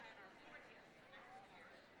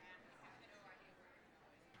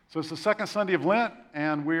So it's the second Sunday of Lent,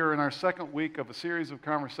 and we're in our second week of a series of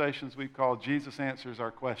conversations we've called Jesus Answers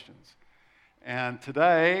Our Questions. And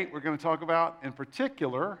today we're going to talk about, in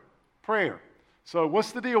particular, prayer. So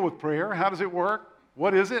what's the deal with prayer? How does it work?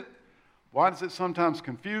 What is it? Why does it sometimes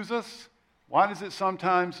confuse us? Why does it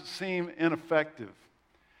sometimes seem ineffective?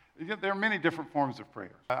 There are many different forms of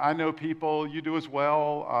prayer. I know people, you do as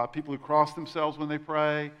well, people who cross themselves when they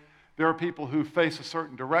pray. There are people who face a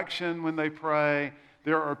certain direction when they pray.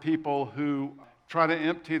 There are people who try to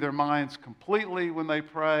empty their minds completely when they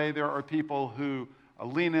pray. There are people who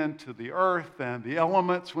lean into the earth and the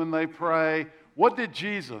elements when they pray. What did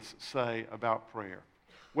Jesus say about prayer?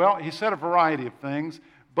 Well, he said a variety of things,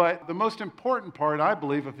 but the most important part, I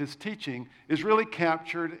believe, of his teaching is really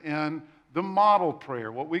captured in the model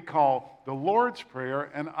prayer, what we call the Lord's Prayer.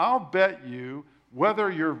 And I'll bet you,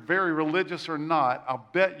 whether you're very religious or not, I'll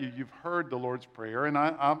bet you've heard the Lord's Prayer, and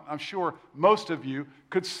I'm sure most of you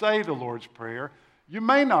could say the Lord's Prayer. You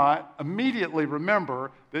may not immediately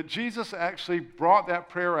remember that Jesus actually brought that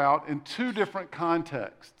prayer out in two different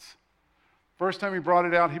contexts. First time he brought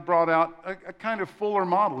it out a kind of fuller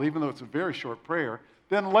model, even though it's a very short prayer.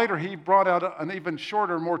 Then later he brought out an even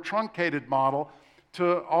shorter, more truncated model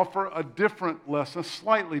to offer a different lesson, a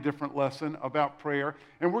slightly different lesson about prayer.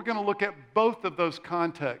 And we're going to look at both of those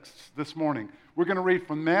contexts this morning. We're going to read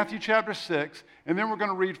from Matthew chapter 6, and then we're going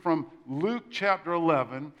to read from Luke chapter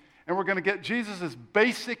 11, and we're going to get Jesus'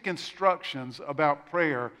 basic instructions about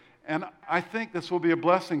prayer. And I think this will be a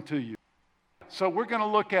blessing to you. So we're going to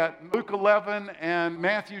look at Luke 11 and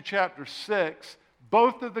Matthew chapter 6,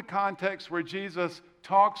 both of the contexts where Jesus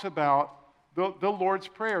talks about the Lord's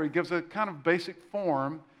Prayer. He gives a kind of basic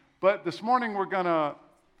form, but this morning we're going to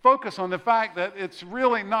focus on the fact that it's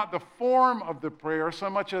really not the form of the prayer so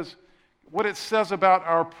much as what it says about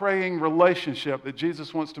our praying relationship that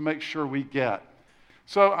Jesus wants to make sure we get.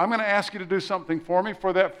 So I'm going to ask you to do something for me.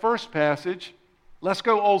 For that first passage, let's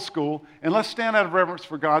go old school, and let's stand out of reverence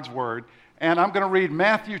for God's Word. And I'm going to read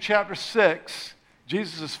Matthew chapter 6,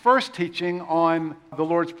 Jesus' first teaching on the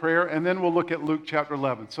Lord's Prayer, and then we'll look at Luke chapter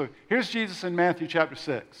 11. So here's Jesus in Matthew chapter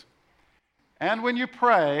 6. And when you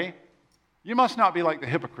pray, you must not be like the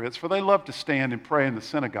hypocrites, for they love to stand and pray in the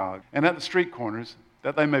synagogue and at the street corners,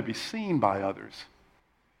 that they may be seen by others.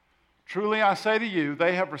 Truly I say to you,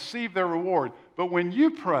 they have received their reward. But when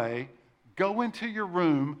you pray, go into your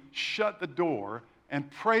room, shut the door, and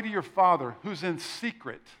pray to your Father who's in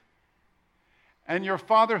secret. And your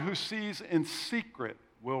Father who sees in secret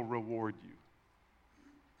will reward you.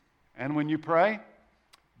 And when you pray,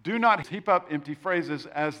 do not heap up empty phrases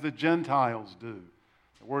as the Gentiles do.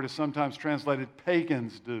 The word is sometimes translated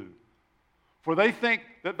pagans do. For they think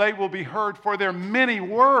that they will be heard for their many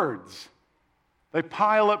words. They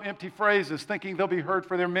pile up empty phrases thinking they'll be heard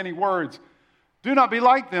for their many words. Do not be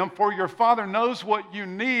like them, for your Father knows what you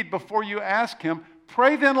need before you ask Him.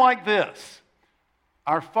 Pray then like this: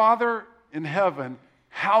 Our Father in heaven,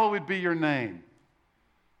 hallowed be your name.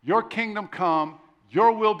 Your kingdom come,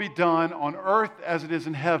 your will be done on earth as it is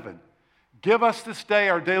in heaven. Give us this day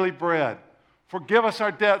our daily bread. Forgive us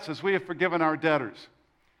our debts as we have forgiven our debtors.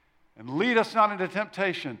 And lead us not into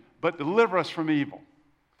temptation, but deliver us from evil.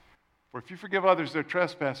 For if you forgive others their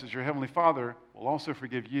trespasses, your heavenly Father will also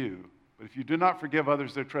forgive you. But if you do not forgive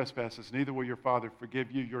others their trespasses, neither will your Father forgive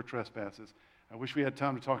you your trespasses. I wish we had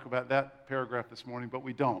time to talk about that paragraph this morning, but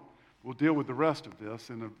we don't. We'll deal with the rest of this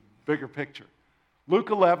in a bigger picture. Luke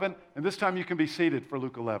 11, and this time you can be seated for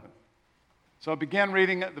Luke 11. So I began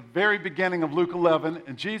reading at the very beginning of Luke 11,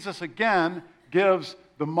 and Jesus again gives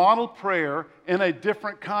the model prayer in a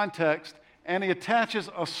different context, and he attaches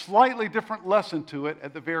a slightly different lesson to it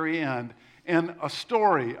at the very end in a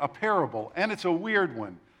story, a parable, and it's a weird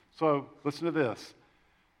one. So listen to this.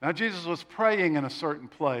 Now Jesus was praying in a certain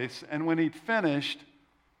place, and when he'd finished,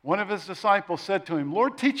 one of his disciples said to him,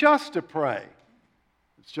 Lord, teach us to pray.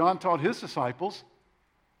 As John taught his disciples.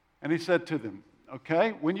 And he said to them,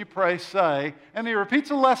 okay, when you pray, say, and he repeats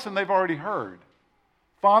a lesson they've already heard.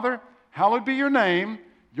 Father, hallowed be your name,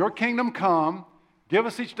 your kingdom come, give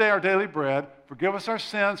us each day our daily bread, forgive us our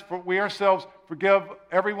sins, for we ourselves forgive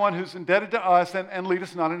everyone who's indebted to us, and lead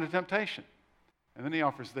us not into temptation. And then he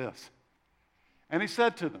offers this. And he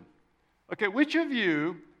said to them, okay, which of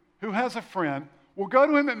you who has a friend will go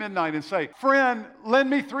to him at midnight and say, friend, lend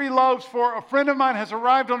me 3 loaves, for a friend of mine has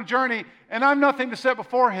arrived on a journey, and I've nothing to set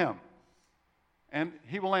before him. And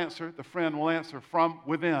he will answer, the friend will answer from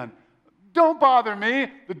within, don't bother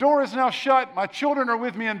me. The door is now shut. My children are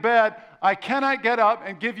with me in bed. I cannot get up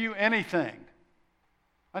and give you anything.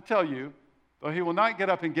 I tell you, though he will not get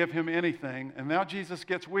up and give him anything, and now Jesus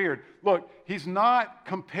gets weird. Look, he's not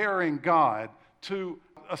comparing God to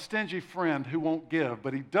a stingy friend who won't give,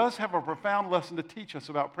 but he does have a profound lesson to teach us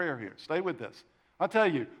about prayer here. Stay with this. I'll tell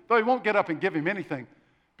you, though he won't get up and give him anything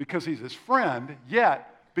because he's his friend,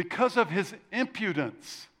 yet because of his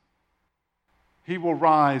impudence, he will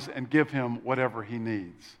rise and give him whatever he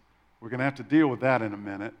needs. We're going to have to deal with that in a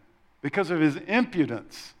minute. Because of his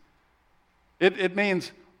impudence, it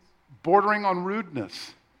means bordering on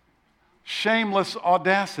rudeness, shameless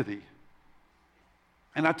audacity.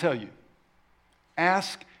 And I tell you,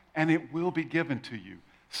 ask and it will be given to you.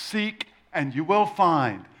 Seek and you will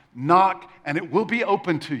find. Knock and it will be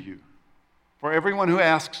open to you. For everyone who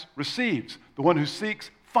asks receives. The one who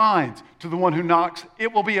seeks finds. To the one who knocks,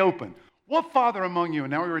 it will be open. What father among you,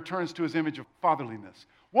 and now he returns to his image of fatherliness.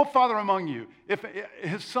 What father among you, if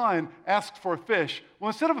his son asks for a fish, well,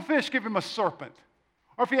 instead of a fish, give him a serpent.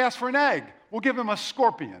 Or if he asks for an egg, we'll give him a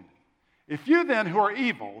scorpion. If you then, who are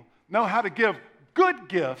evil, know how to give good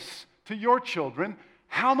gifts to your children,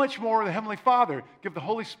 how much more will the Heavenly Father give the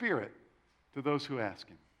Holy Spirit to those who ask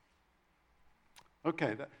him?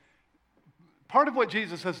 Okay, part of what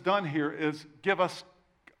Jesus has done here is give us,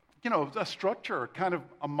 a structure, kind of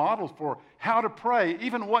a model for how to pray,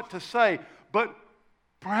 even what to say. But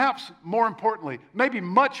perhaps more importantly, maybe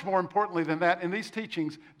much more importantly than that, in these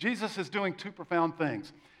teachings, Jesus is doing two profound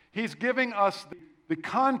things. He's giving us the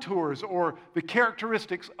contours or the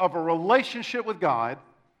characteristics of a relationship with God,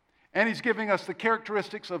 and he's giving us the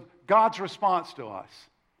characteristics of God's response to us.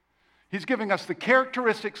 He's giving us the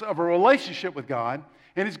characteristics of a relationship with God,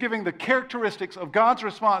 and he's giving the characteristics of God's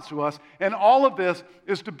response to us, and all of this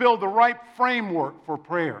is to build the right framework for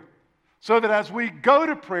prayer. So that as we go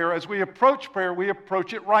to prayer, as we approach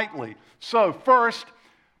it rightly. So first,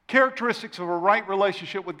 characteristics of a right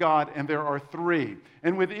relationship with God, and there are three.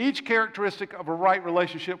 And with each characteristic of a right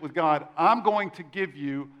relationship with God, I'm going to give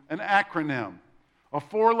you an acronym, a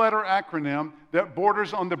four-letter acronym that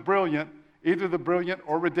borders on the brilliant, either the brilliant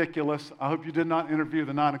or ridiculous. I hope you did not interview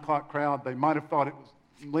the 9 o'clock crowd. They might have thought it was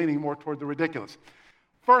leaning more toward the ridiculous.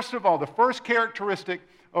 First of all, the first characteristic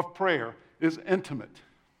of prayer is intimate.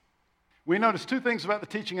 We notice two things about the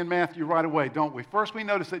teaching in Matthew right away, don't we? First, we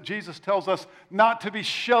notice that Jesus tells us not to be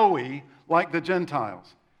showy like the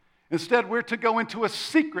Gentiles. Instead, we're to go into a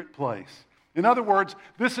secret place. In other words,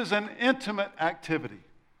 this is an intimate activity.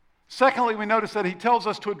 Secondly, we notice that he tells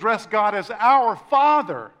us to address God as our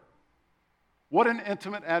Father. What an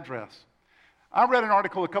intimate address. I read an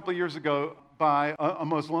article a couple of years ago by a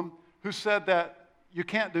Muslim who said that you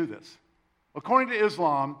can't do this. According to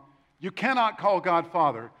Islam, you cannot call God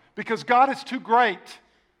Father because God is too great,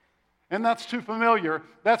 and that's too familiar,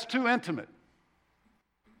 that's too intimate.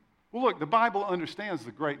 Well, look, the Bible understands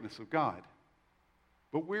the greatness of God,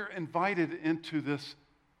 but we're invited into this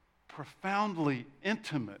profoundly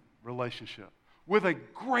intimate relationship with a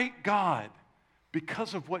great God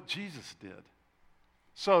because of what Jesus did.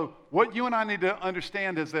 So what you and I need to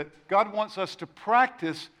understand is that God wants us to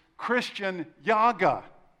practice Christian yoga.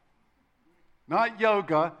 Not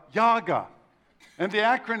yoga, yaga. And the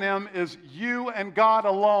acronym is you and God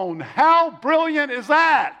alone. How brilliant is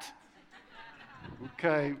that?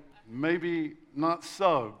 Okay, maybe not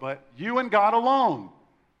so, but you and God alone.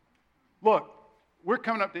 Look, we're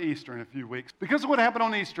coming up to Easter in a few weeks. Because of what happened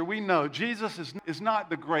on Easter, we know Jesus is not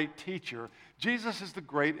the great teacher. Jesus is the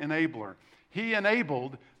great enabler. He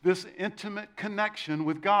enabled this intimate connection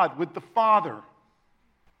with God, with the Father.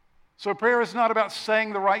 So prayer is not about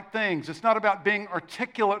saying the right things. It's not about being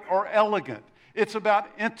articulate or elegant. It's about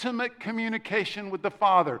intimate communication with the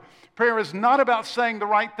Father. Prayer is not about saying the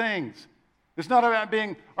right things. It's not about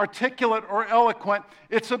being articulate or eloquent.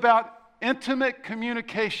 It's about intimate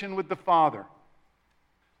communication with the Father.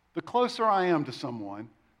 The closer I am to someone,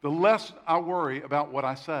 the less I worry about what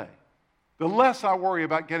I say. The less I worry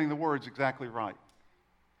about getting the words exactly right.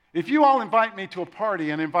 If you all invite me to a party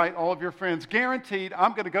and invite all of your friends, guaranteed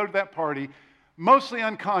I'm going to go to that party, mostly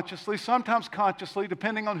unconsciously, sometimes consciously,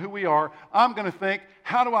 depending on who we are. I'm going to think,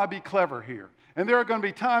 how do I be clever here? And there are going to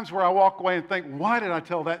be times where I walk away and think, why did I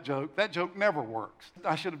tell that joke? That joke never works.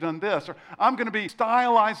 I should have done this. Or I'm going to be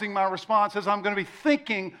stylizing my responses. I'm going to be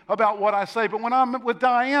thinking about what I say. But when I'm with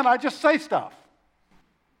Diane, I just say stuff.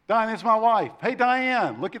 Diane is my wife. Hey,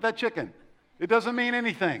 Diane, look at that chicken. It doesn't mean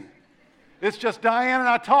anything. It's just Diane and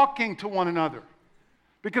I talking to one another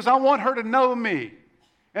because I want her to know me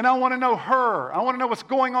and I want to know her. I want to know what's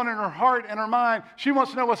going on in her heart and her mind. She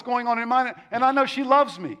wants to know what's going on in mine, and I know she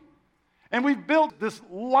loves me. And we've built this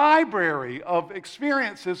library of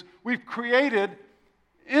experiences. We've created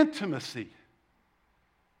intimacy.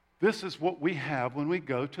 This is what we have when we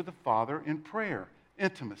go to the Father in prayer,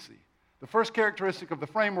 intimacy. The first characteristic of the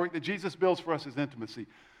framework that Jesus builds for us is intimacy.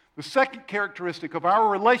 The second characteristic of our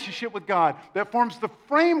relationship with God that forms the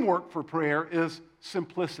framework for prayer is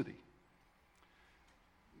simplicity.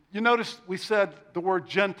 You notice we said the word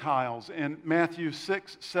Gentiles in Matthew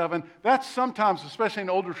 6, 7. That's sometimes, especially in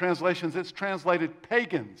older translations, it's translated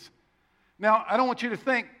pagans. Now, I don't want you to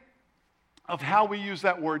think of how we use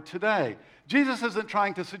that word today. Jesus isn't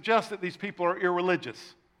trying to suggest that these people are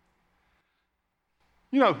irreligious.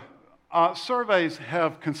 You know, surveys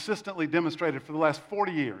have consistently demonstrated for the last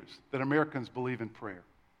 40 years that Americans believe in prayer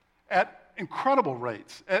at incredible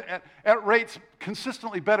rates, at rates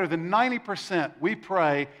consistently better than 90%. We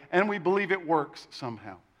pray and we believe it works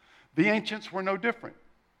somehow. The ancients were no different.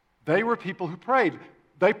 They were people who prayed.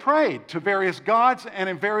 They prayed to various gods and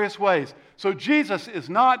in various ways. So Jesus is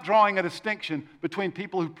not drawing a distinction between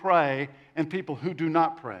people who pray and people who do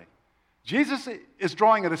not pray. Jesus is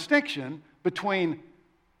drawing a distinction between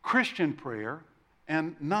Christian prayer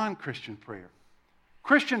and non-Christian prayer.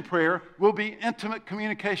 Christian prayer will be intimate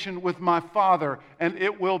communication with my Father, and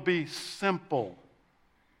it will be simple.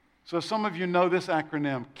 So some of you know this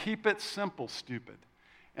acronym, keep it simple, stupid.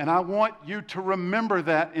 And I want you to remember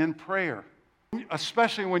that in prayer,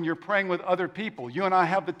 especially when you're praying with other people. You and I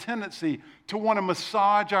have the tendency to want to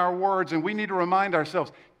massage our words, and we need to remind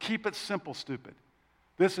ourselves, keep it simple, stupid.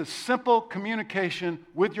 This is simple communication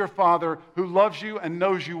with your Father who loves you and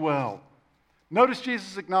knows you well. Notice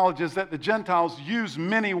Jesus acknowledges that the Gentiles use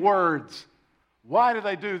many words. Why do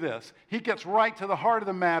they do this? He gets right to the heart of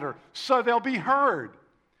the matter, so they'll be heard.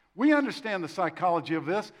 We understand the psychology of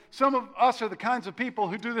this. Some of us are the kinds of people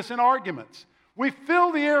who do this in arguments. We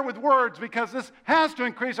fill the air with words because this has to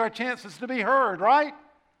increase our chances to be heard, right?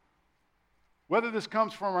 Whether this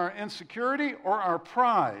comes from our insecurity or our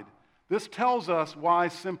pride, this tells us why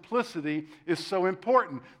simplicity is so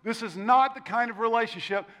important. This is not the kind of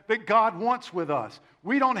relationship that God wants with us.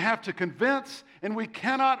 We don't have to convince, and we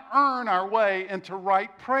cannot earn our way into right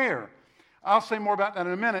prayer. I'll say more about that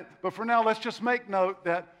in a minute, but for now, let's just make note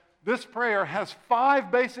that this prayer has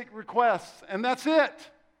 5 basic requests, and that's it.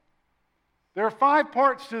 There are 5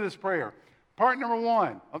 parts to this prayer. Part number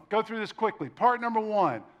 1, I'll go through this quickly. Part number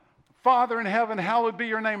 1, Father in heaven, hallowed be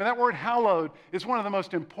your name. And that word hallowed is one of the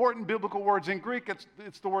most important biblical words in Greek.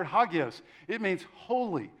 It's the word hagios. It means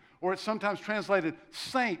holy, or it's sometimes translated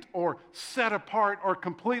saint, or set apart, or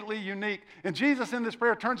completely unique. And Jesus in this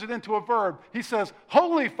prayer turns it into a verb. He says,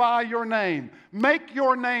 holify your name. Make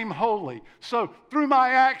your name holy. So through my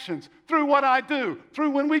actions, through what I do, through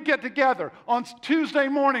when we get together, on Tuesday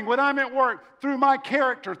morning when I'm at work, through my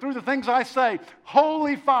character, through the things I say,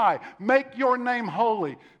 holify, make your name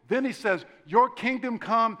holy. Then he says, your kingdom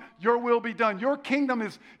come, your will be done. Your kingdom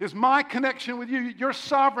is my connection with you, your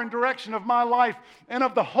sovereign direction of my life and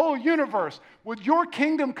of the whole universe. Would your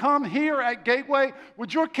kingdom come here at Gateway?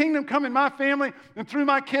 Would your kingdom come in my family and through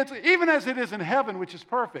my kids, even as it is in heaven, which is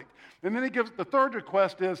perfect? And then he gives the third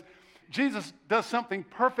request is, Jesus does something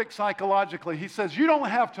perfect psychologically. He says, you don't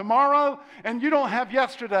have tomorrow and you don't have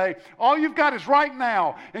yesterday. All you've got is right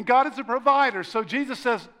now. And God is a provider. So Jesus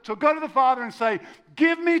says, so go to the Father and say,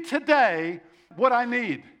 give me today what I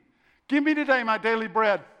need. Give me today my daily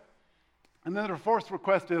bread. And then the fourth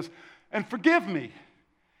request is, and forgive me.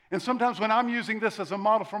 And sometimes when I'm using this as a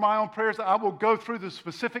model for my own prayers, I will go through the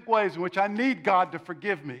specific ways in which I need God to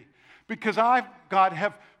forgive me. Because God,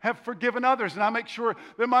 have forgiven others, and I make sure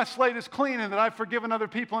that my slate is clean and that I've forgiven other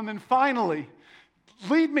people. And then finally,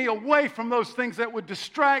 lead me away from those things that would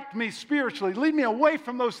distract me spiritually. Lead me away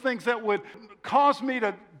from those things that would cause me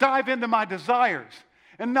to dive into my desires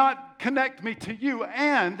and not connect me to you,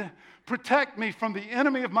 and protect me from the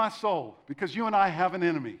enemy of my soul, because you and I have an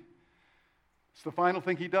enemy. It's the final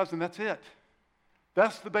thing he does, and that's it.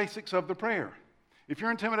 That's the basics of the prayer. If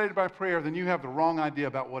you're intimidated by prayer, then you have the wrong idea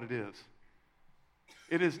about what it is.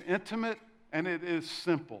 It is intimate and it is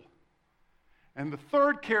simple. And the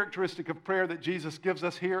third characteristic of prayer that Jesus gives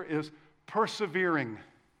us here is persevering.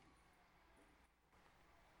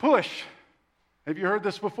 Push. Have you heard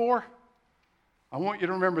this before? I want you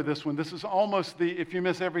to remember this one. This is almost the, if you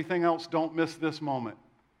miss everything else, don't miss this moment.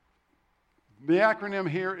 The acronym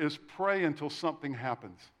here is pray until something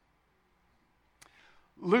happens.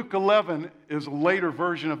 Luke 11 is a later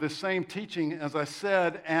version of this same teaching, as I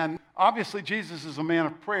said, and obviously Jesus is a man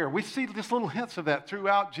of prayer. We see just little hints of that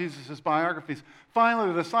throughout Jesus' biographies.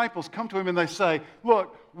 Finally, the disciples come to him and they say,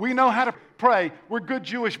 look, we know how to pray. We're good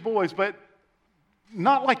Jewish boys, but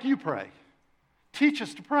not like you pray. Teach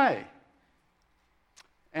us to pray.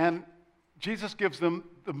 And Jesus gives them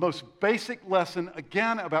the most basic lesson,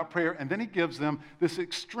 again, about prayer, and then he gives them this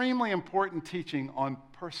extremely important teaching on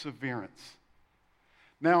perseverance.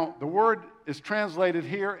 Now, the word is translated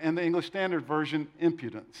here in the English Standard Version,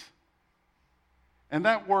 impudence. And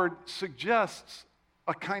that word suggests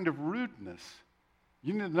a kind of rudeness.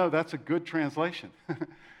 You need to know that's a good translation.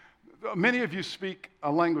 Many of you speak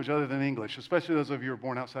a language other than English, especially those of you who are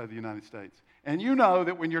born outside of the United States. And you know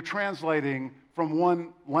that when you're translating from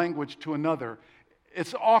one language to another,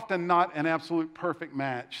 it's often not an absolute perfect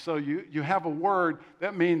match. So you have a word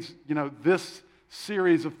that means, this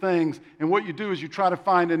series of things, and what you do is you try to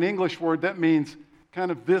find an English word that means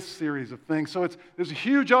kind of this series of things. So there's a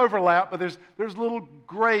huge overlap, but there's little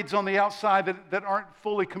grades on the outside that aren't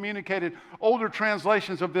fully communicated. Older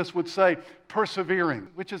translations of this would say persevering,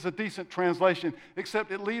 which is a decent translation,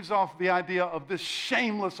 except it leaves off the idea of this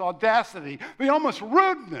shameless audacity, the almost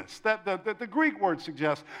rudeness that the Greek word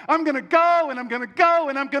suggests. I'm going to go, and I'm going to go,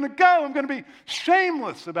 and I'm going to go. I'm going to be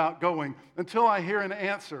shameless about going until I hear an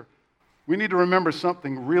answer. We need to remember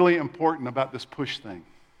something really important about this push thing.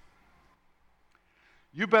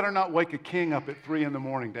 You better not wake a king up at 3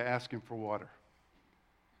 a.m. to ask him for water,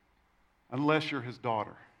 unless you're his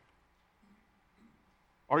daughter,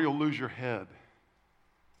 or you'll lose your head.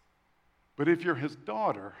 But if you're his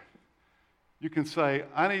daughter, you can say,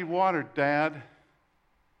 I need water, Dad.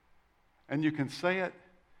 And you can say it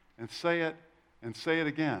and say it and say it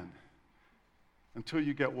again until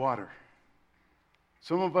you get water.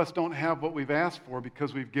 Some of us don't have what we've asked for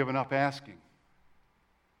because we've given up asking.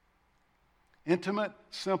 Intimate,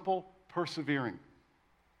 simple, persevering.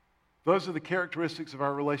 Those are the characteristics of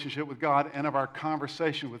our relationship with God and of our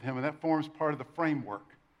conversation with Him, and that forms part of the framework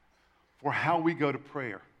for how we go to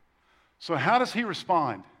prayer. So how does He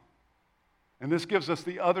respond? And this gives us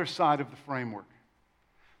the other side of the framework.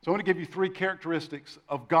 So I want to give you 3 characteristics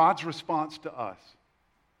of God's response to us.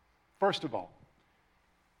 First of all,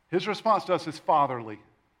 His response to us is fatherly.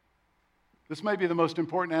 This may be the most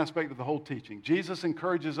important aspect of the whole teaching. Jesus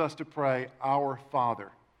encourages us to pray, Our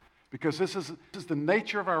Father, because this is the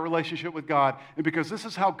nature of our relationship with God, and because this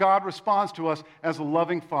is how God responds to us as a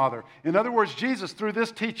loving Father. In other words, Jesus, through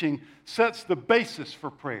this teaching, sets the basis for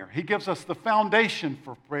prayer. He gives us the foundation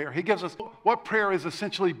for prayer. He gives us what prayer is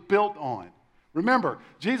essentially built on. Remember,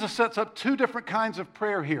 Jesus sets up 2 different kinds of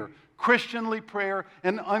prayer here, Christianly prayer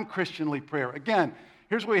and unchristianly prayer. Again,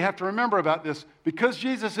 here's what we have to remember about this. Because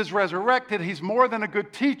Jesus is resurrected, He's more than a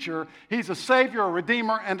good teacher. He's a Savior, a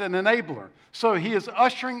Redeemer, and an enabler. So He is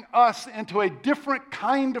ushering us into a different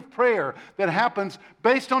kind of prayer that happens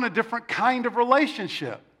based on a different kind of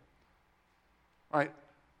relationship. All right,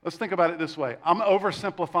 let's think about it this way. I'm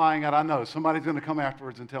oversimplifying it, I know. Somebody's going to come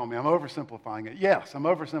afterwards and tell me I'm oversimplifying it. Yes, I'm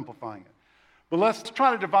oversimplifying it. But let's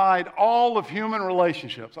try to divide all of human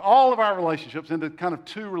relationships, all of our relationships, into kind of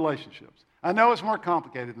 2 relationships. I know it's more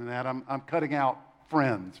complicated than that. I'm cutting out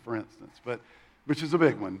friends, for instance, which is a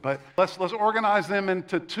big one. But let's organize them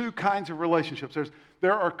into 2 kinds of relationships.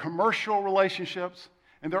 There are commercial relationships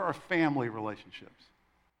and there are family relationships.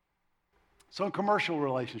 So in commercial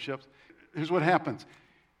relationships, here's what happens.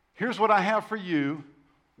 Here's what I have for you.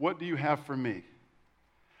 What do you have for me?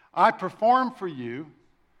 I perform for you.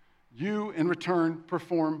 You, in return,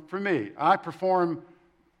 perform for me. I perform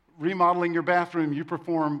remodeling your bathroom, you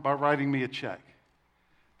perform by writing me a check.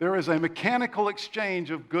 There is a mechanical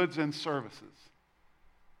exchange of goods and services.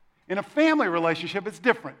 In a family relationship, it's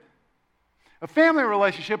different. A family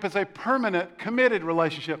relationship is a permanent, committed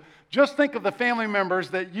relationship. Just think of the family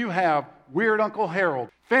members that you have, Weird Uncle Harold.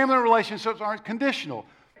 Family relationships aren't conditional.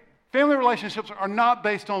 Family relationships are not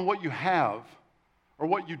based on what you have or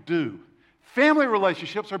what you do. Family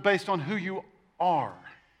relationships are based on who you are.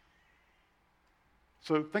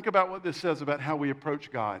 So think about what this says about how we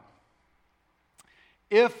approach God.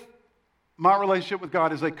 If my relationship with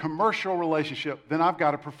God is a commercial relationship, then I've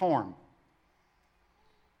got to perform.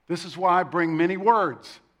 This is why I bring many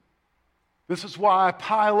words. This is why I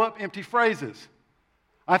pile up empty phrases.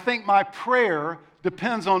 I think my prayer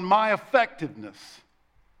depends on my effectiveness.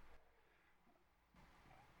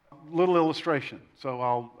 Little illustration, so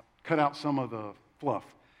I'll cut out some of the fluff.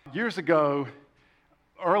 Years ago,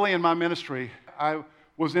 early in my ministry, I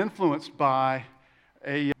was influenced by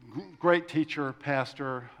a great teacher,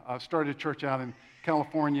 pastor. Started a church out in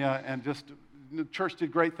California, and the church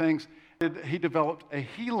did great things. He developed a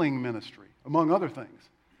healing ministry, among other things.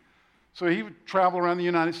 So he would travel around the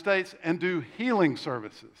United States and do healing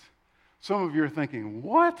services. Some of you are thinking,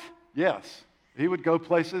 what? Yes. He would go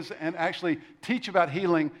places and actually teach about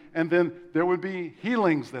healing, and then there would be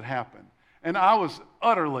healings that happened. And I was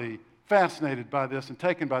utterly fascinated by this and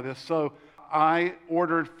taken by this. So I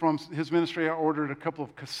ordered from his ministry, I ordered a couple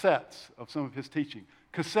of cassettes of some of his teaching.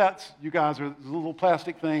 Cassettes, you guys, are the little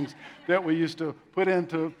plastic things that we used to put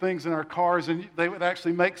into things in our cars, and they would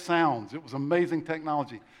actually make sounds. It was amazing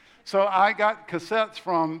technology. So I got cassettes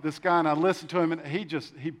from this guy, and I listened to him, and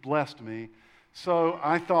he blessed me. So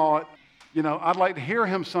I thought, I'd like to hear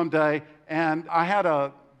him someday. And I had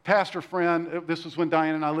a pastor friend, this was when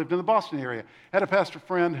Diane and I lived in the Boston area, had a pastor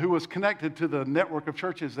friend who was connected to the network of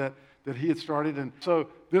churches that he had started. And so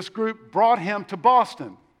this group brought him to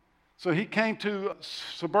Boston. So he came to a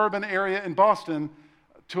suburban area in Boston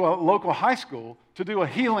to a local high school to do a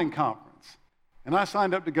healing conference. And I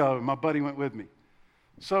signed up to go, and my buddy went with me.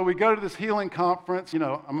 So we go to this healing conference.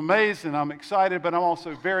 I'm amazed and I'm excited, but I'm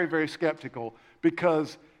also very, very skeptical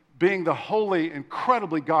because being the holy,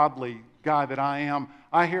 incredibly godly guy that I am,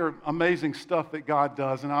 I hear amazing stuff that God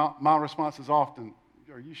does, and my response is often,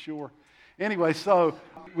 are you sure? Anyway, so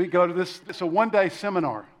we go to it's a one-day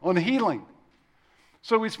seminar on healing.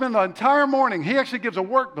 So we spend the entire morning, he actually gives a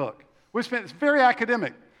workbook. It's very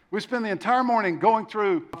academic. We spend the entire morning going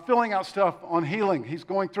through, filling out stuff on healing. He's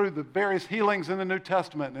going through the various healings in the New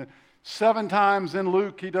Testament. And 7 times in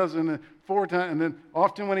Luke, he does, and 4 times, and then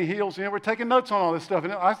often when he heals, we're taking notes on all this stuff.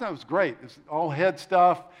 And I thought it was great. It's all head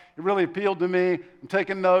stuff. It really appealed to me. I'm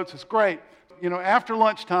taking notes. It's great. After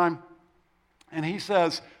lunchtime, and he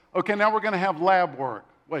says, okay, now we're going to have lab work.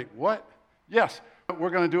 Wait, what? Yes, we're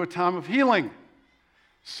going to do a time of healing.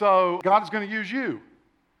 So God is going to use you.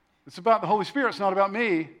 It's about the Holy Spirit. It's not about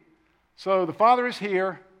me. So the Father is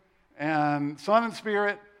here, and Son and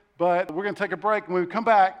Spirit, but we're going to take a break. And when we come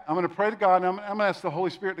back, I'm going to pray to God, and I'm going to ask the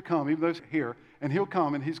Holy Spirit to come, even though He's here, and He'll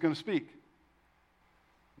come, and He's going to speak.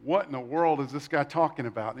 What in the world is this guy talking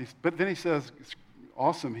about? But then he says, it's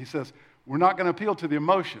awesome. He says, we're not going to appeal to the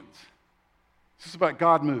emotions. This is about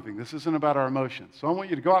God moving. This isn't about our emotions. So I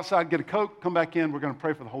want you to go outside, get a Coke, come back in. We're going to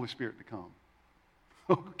pray for the Holy Spirit to come.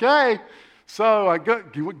 Okay. So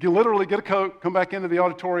you literally get a Coke, come back into the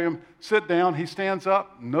auditorium, sit down. He stands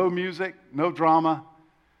up, no music, no drama.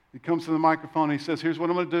 He comes to the microphone and he says, here's what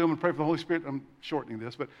I'm going to do. I'm going to pray for the Holy Spirit. I'm shortening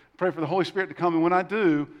this, but pray for the Holy Spirit to come. And when I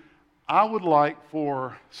do, I would like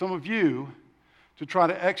for some of you to try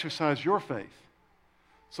to exercise your faith.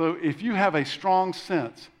 So if you have a strong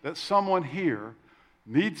sense that someone here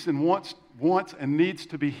needs and wants and needs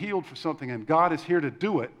to be healed for something, and God is here to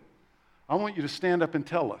do it, I want you to stand up and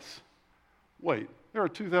tell us. Wait, there are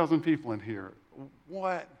 2,000 people in here.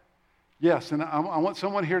 What? Yes, and I want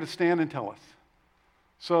someone here to stand and tell us.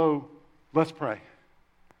 So let's pray.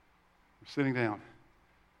 We're sitting down.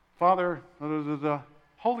 Father,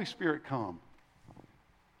 Holy Spirit, come.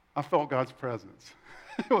 I felt God's presence.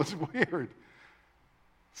 It was weird.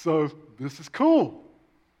 So this is cool.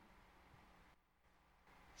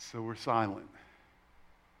 So we're silent.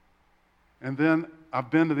 And then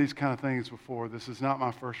I've been to these kind of things before. This is not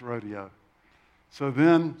my first rodeo. So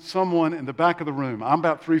then someone in the back of the room, I'm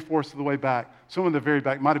about 3/4 of the way back, someone in the very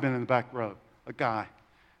back, might have been in the back row, a guy,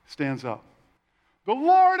 stands up. The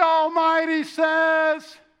Lord Almighty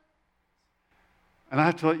says, and I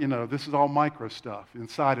have to let you know, this is all micro stuff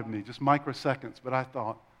inside of me, just microseconds, but I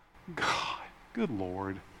thought, God, good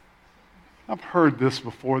Lord, I've heard this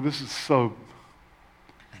before. This is so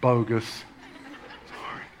bogus.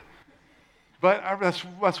 Sorry. But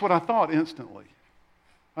that's what I thought instantly.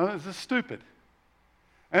 This is stupid.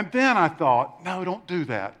 And then I thought, no, don't do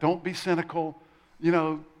that. Don't be cynical.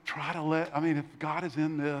 Try to if God is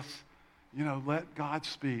in this, let God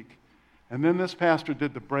speak. And then this pastor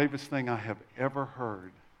did the bravest thing I have ever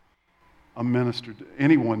heard a minister,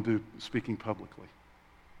 anyone do speaking publicly.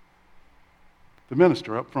 The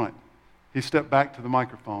minister up front, he stepped back to the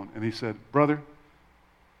microphone and he said, brother,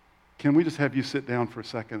 can we just have you sit down for a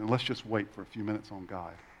second and let's just wait for a few minutes on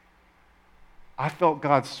God. I felt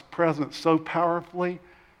God's presence so powerfully,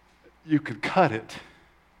 you could cut it.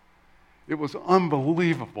 It was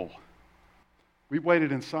unbelievable. We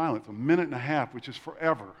waited in silence 1.5 minutes, which is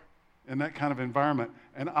forever in that kind of environment.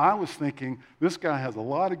 And I was thinking, this guy has a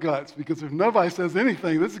lot of guts because if nobody says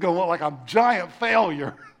anything, this is going to look like a giant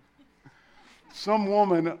failure. Some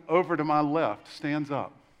woman over to my left stands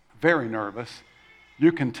up, very nervous.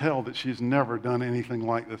 You can tell that she's never done anything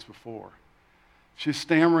like this before. She's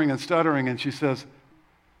stammering and stuttering, and she says,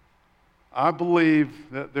 I believe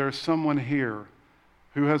that there's someone here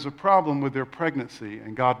who has a problem with their pregnancy,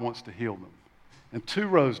 and God wants to heal them. And 2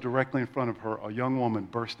 rows directly in front of her, a young woman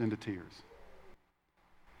burst into tears.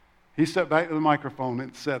 He stepped back to the microphone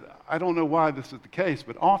and said, I don't know why this is the case,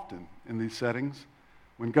 but often in these settings,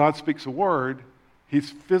 when God speaks a word,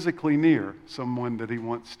 He's physically near someone that He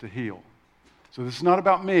wants to heal. So this is not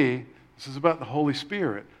about me. This is about the Holy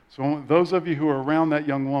Spirit. So I want those of you who are around that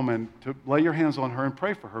young woman to lay your hands on her and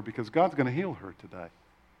pray for her because God's going to heal her today.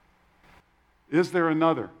 Is there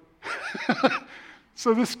another?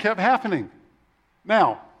 So this kept happening.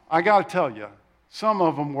 Now, I got to tell you, some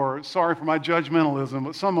of them were, sorry for my judgmentalism,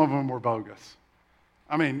 but some of them were bogus.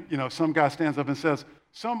 I mean, some guy stands up and says,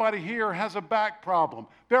 somebody here has a back problem.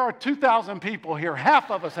 There are 2,000 people here. Half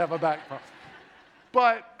of us have a back problem.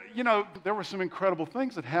 But, there were some incredible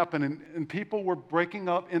things that happened, and people were breaking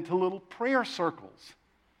up into little prayer circles.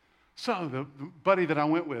 So the buddy that I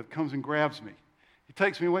went with comes and grabs me. He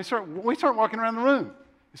takes me away. We start walking around the room.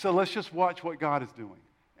 He said, let's just watch what God is doing.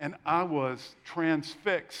 And I was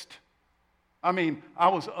transfixed. I mean, I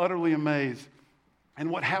was utterly amazed. And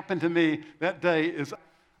what happened to me that day is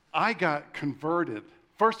I got converted.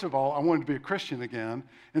 First of all, I wanted to be a Christian again.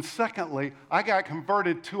 And secondly, I got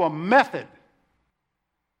converted to a method.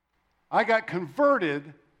 I got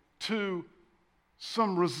converted to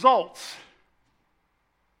some results.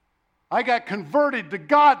 I got converted to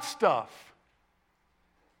God stuff.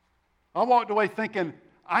 I walked away thinking,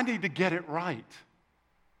 I need to get it right.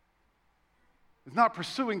 It's not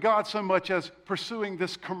pursuing God so much as pursuing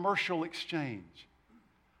this commercial exchange.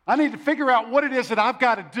 I need to figure out what it is that I've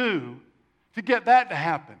got to do to get that to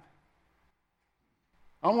happen.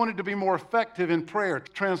 I wanted to be more effective in prayer.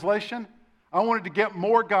 Translation, I wanted to get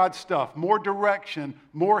more God stuff, more direction,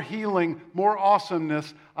 more healing, more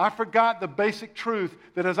awesomeness. I forgot the basic truth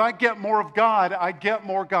that as I get more of God, I get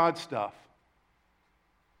more God stuff.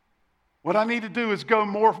 What I need to do is go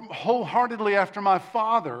more wholeheartedly after my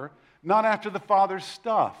Father, not after the Father's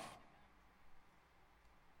stuff.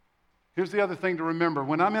 Here's the other thing to remember.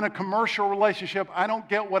 When I'm in a commercial relationship, I don't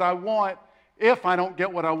get what I want. If I don't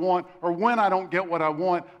get what I want, or when I don't get what I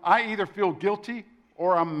want, I either feel guilty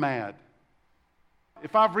or I'm mad.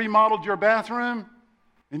 If I've remodeled your bathroom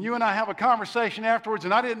and you and I have a conversation afterwards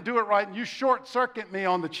and I didn't do it right and you short-circuit me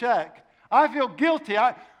on the check, I feel guilty.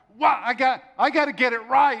 I got to get it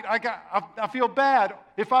right. I feel bad.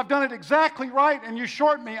 If I've done it exactly right and you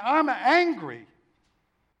short me, I'm angry.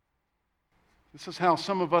 This is how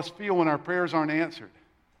some of us feel when our prayers aren't answered.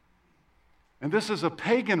 And this is a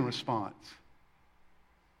pagan response.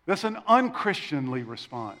 That's an unchristianly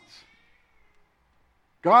response.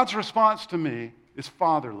 God's response to me is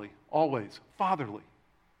fatherly, always fatherly.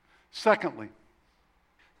 Secondly,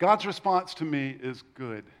 God's response to me is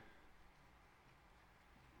good.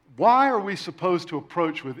 Why are we supposed to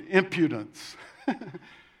approach with impudence?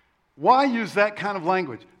 Why use that kind of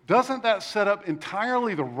language? Doesn't that set up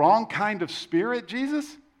entirely the wrong kind of spirit,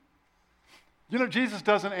 Jesus? Jesus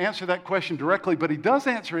doesn't answer that question directly, but he does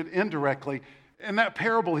answer it indirectly. In that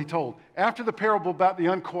parable he told, after the parable about the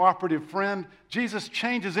uncooperative friend, Jesus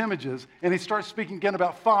changes images and he starts speaking again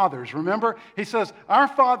about fathers. Remember? He says, our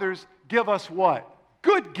fathers give us what?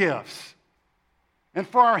 Good gifts. And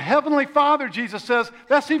for our heavenly Father, Jesus says,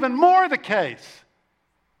 that's even more the case.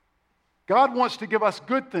 God wants to give us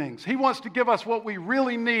good things. He wants to give us what we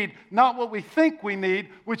really need, not what we think we need,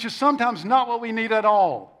 which is sometimes not what we need at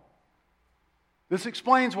all. This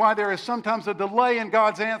explains why there is sometimes a delay in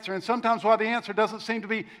God's answer and sometimes why the answer doesn't seem to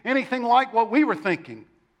be anything like what we were thinking.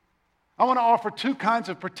 I want to offer two kinds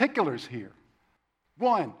of particulars here.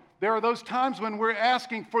 One, there are those times when we're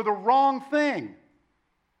asking for the wrong thing.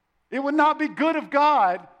 It would not be good of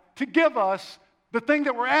God to give us the thing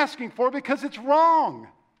that we're asking for because it's wrong.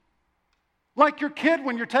 Like your kid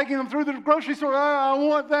when you're taking them through the grocery store, I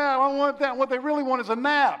want that, I want that. What they really want is a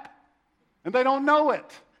nap, and they don't know it.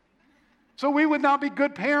 So we would not be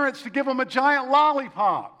good parents to give them a giant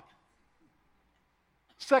lollipop.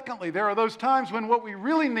 Secondly, there are those times when what we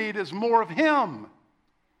really need is more of Him.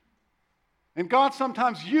 And God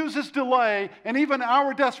sometimes uses delay and even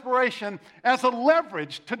our desperation as a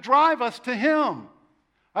leverage to drive us to Him.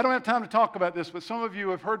 I don't have time to talk about this, but some of you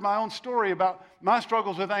have heard my own story about my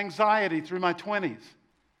struggles with anxiety through my 20s.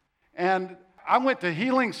 And I went to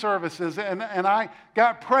healing services and I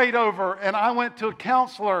got prayed over and I went to a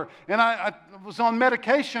counselor and I was on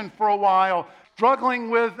medication for a while,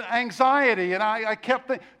 struggling with anxiety. And I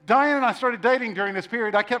kept Diane and I started dating during this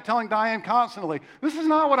period. I kept telling Diane constantly, this is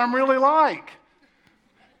not what I'm really like.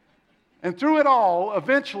 And through it all,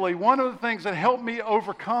 eventually, one of the things that helped me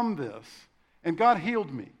overcome this, and God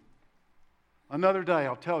healed me. Another day,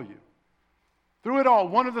 I'll tell you. Through it all,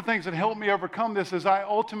 one of the things that helped me overcome this is I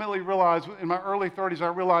ultimately realized, in my early 30s, I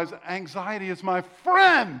realized anxiety is my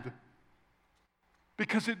friend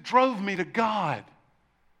because it drove me to God.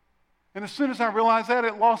 And as soon as I realized that,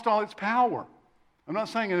 it lost all its power. I'm not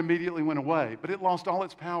saying it immediately went away, but it lost all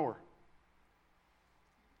its power.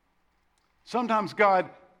 Sometimes God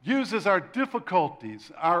uses our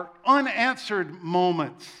difficulties, our unanswered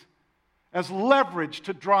moments, as leverage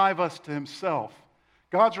to drive us to Himself.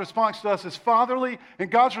 God's response to us is fatherly,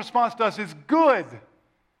 and God's response to us is good.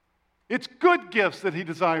 It's good gifts that he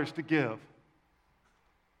desires to give.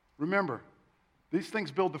 Remember, these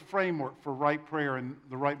things build the framework for right prayer and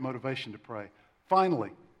the right motivation to pray.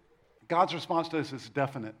 Finally, God's response to us is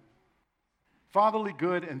definite. Fatherly,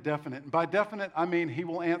 good, and definite. And by definite, I mean he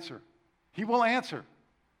will answer. He will answer.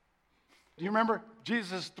 Do you remember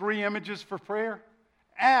Jesus' 3 images for prayer?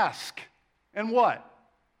 Ask, and what?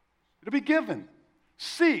 It'll be given.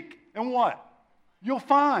 Seek, and what? You'll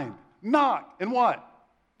find. Knock, and what?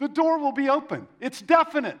 The door will be open. It's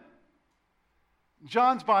definite.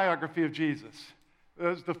 John's biography of Jesus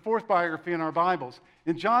is the 4th biography in our Bibles.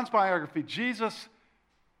 In John's biography, Jesus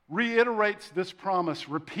reiterates this promise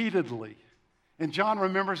repeatedly. And John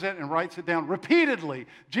remembers it and writes it down repeatedly.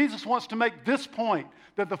 Jesus wants to make this point,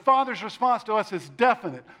 that the Father's response to us is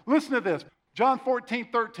definite. Listen to this. John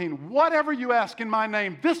 14:13. Whatever you ask in my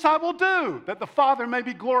name, this I will do, that the Father may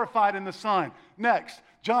be glorified in the Son. Next,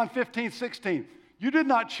 John 15:16. You did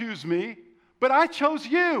not choose me, but I chose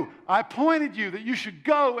you. I appointed you that you should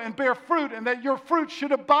go and bear fruit and that your fruit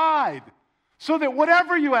should abide, so that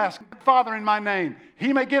whatever you ask the Father in my name,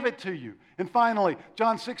 he may give it to you. And finally,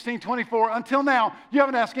 John 16:24, until now, you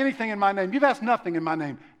haven't asked anything in my name. You've asked nothing in my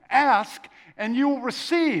name. Ask, and you will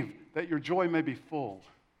receive, that your joy may be full.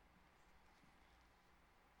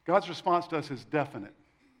 God's response to us is definite.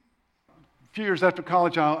 A few years after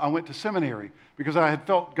college, I went to seminary because I had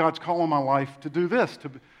felt God's call on my life to do this,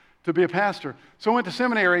 to be a pastor. So I went to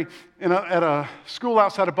seminary at a school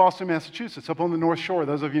outside of Boston, Massachusetts, up on the North Shore.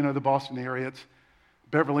 Those of you know the Boston area. It's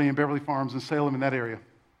Beverly and Beverly Farms and Salem in that area.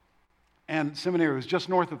 And seminary was just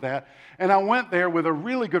north of that. And I went there with a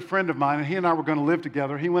really good friend of mine, and he and I were going to live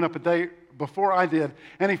together. He went up a day before I did,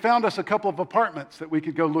 and he found us a couple of apartments that we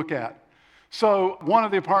could go look at. So one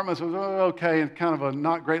of the apartments was okay and kind of a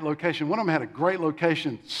not great location. One of them had a great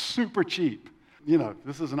location, super cheap. You know,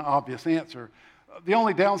 this is an obvious answer. The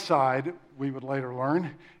only downside, we would later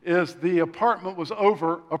learn, is the apartment was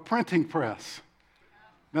over a printing press.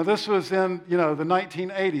 Now, this was in, the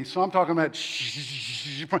 1980s, so I'm talking about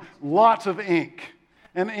lots of ink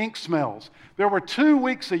and ink smells. There were 2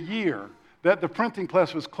 weeks a year that the printing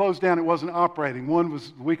press was closed down. It wasn't operating. One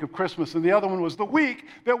was the week of Christmas, and the other one was the week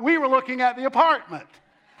that we were looking at the apartment.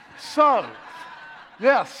 So,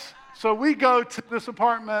 yes. So we go to this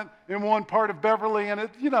apartment in one part of Beverly, and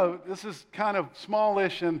this is kind of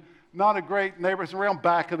smallish and not a great neighborhood. It's around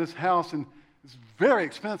back of this house, and it's very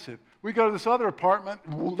expensive. We go to this other apartment,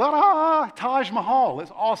 Taj Mahal. It's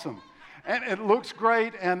awesome. And it looks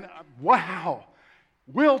great, and wow,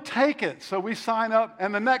 we'll take it. So we sign up,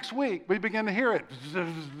 and the next week, we begin to hear it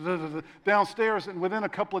downstairs, and within a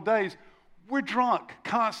couple of days, we're drunk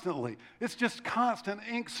constantly. It's just constant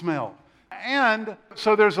ink smell. And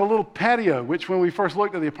so there's a little patio, which when we first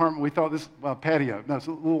looked at the apartment, we thought patio. No, it's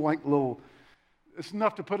it's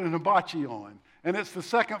enough to put an hibachi on. And it's the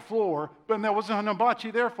second floor, but there wasn't an hibachi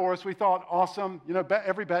there for us. We thought, awesome,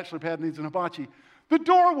 every bachelor pad needs an hibachi. The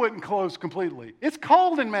door wouldn't close completely. It's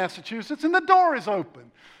cold in Massachusetts, and the door is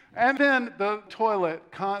open. And then the toilet,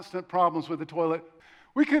 constant problems with the toilet.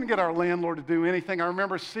 We couldn't get our landlord to do anything. I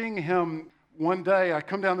remember seeing him one day. I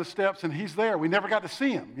come down the steps, and he's there. We never got to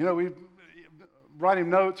see him. We write him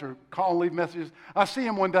notes or call and leave messages. I see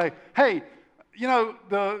him one day. Hey,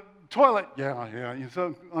 the toilet. Yeah, you're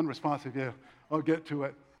so unresponsive. Yeah. I'll get to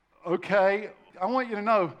it. Okay, I want you to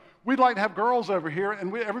know, we'd like to have girls over here,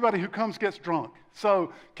 and everybody who comes gets drunk.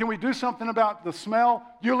 So can we do something about the smell?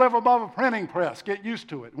 You live above a printing press. Get used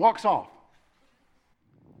to it. Walks off.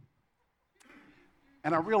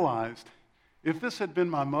 And I realized, if this had been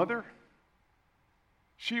my mother,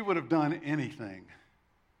 she would have done anything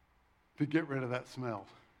to get rid of that smell.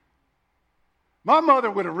 My mother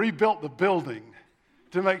would have rebuilt the building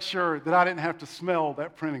to make sure that I didn't have to smell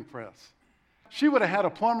that printing press. She would have had a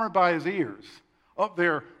plumber by his ears up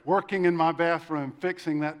there working in my bathroom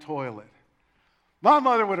fixing that toilet. My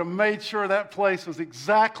mother would have made sure that place was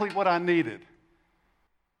exactly what I needed.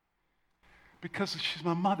 Because she's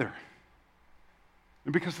my mother.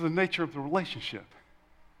 And because of the nature of the relationship.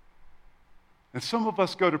 And some of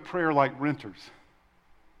us go to prayer like renters.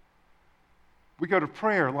 We go to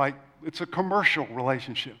prayer like it's a commercial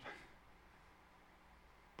relationship.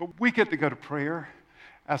 But we get to go to prayer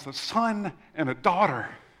as a son and a daughter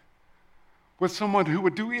with someone who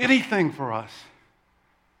would do anything for us.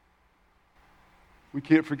 We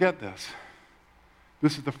can't forget this.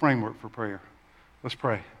 This is the framework for prayer. Let's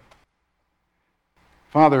pray.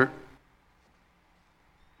 Father,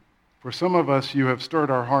 for some of us, you have stirred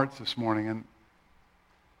our hearts this morning, and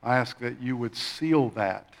I ask that you would seal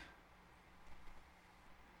that.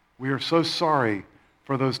 We are so sorry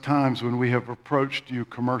for those times when we have approached you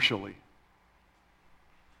commercially.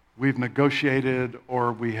 We've negotiated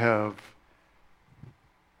or we have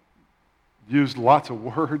used lots of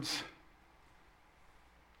words.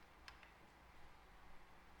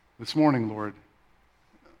 This morning, Lord,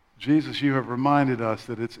 Jesus, you have reminded us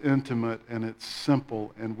that it's intimate and it's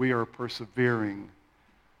simple and we are persevering.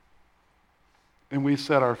 And we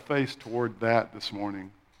set our face toward that this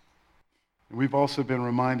morning. And we've also been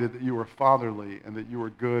reminded that you are fatherly and that you are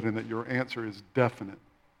good and that your answer is definite.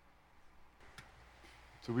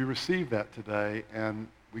 So we receive that today, and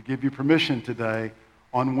we give you permission today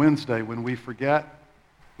on Wednesday when we forget,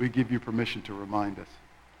 we give you permission to remind us.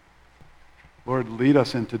 Lord, lead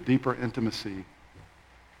us into deeper intimacy,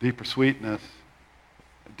 deeper sweetness,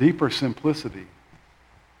 deeper simplicity,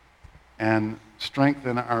 and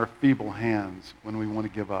strengthen our feeble hands when we want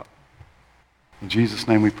to give up. In Jesus'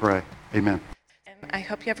 name we pray. Amen. And I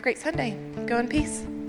hope you have a great Sunday. Go in peace.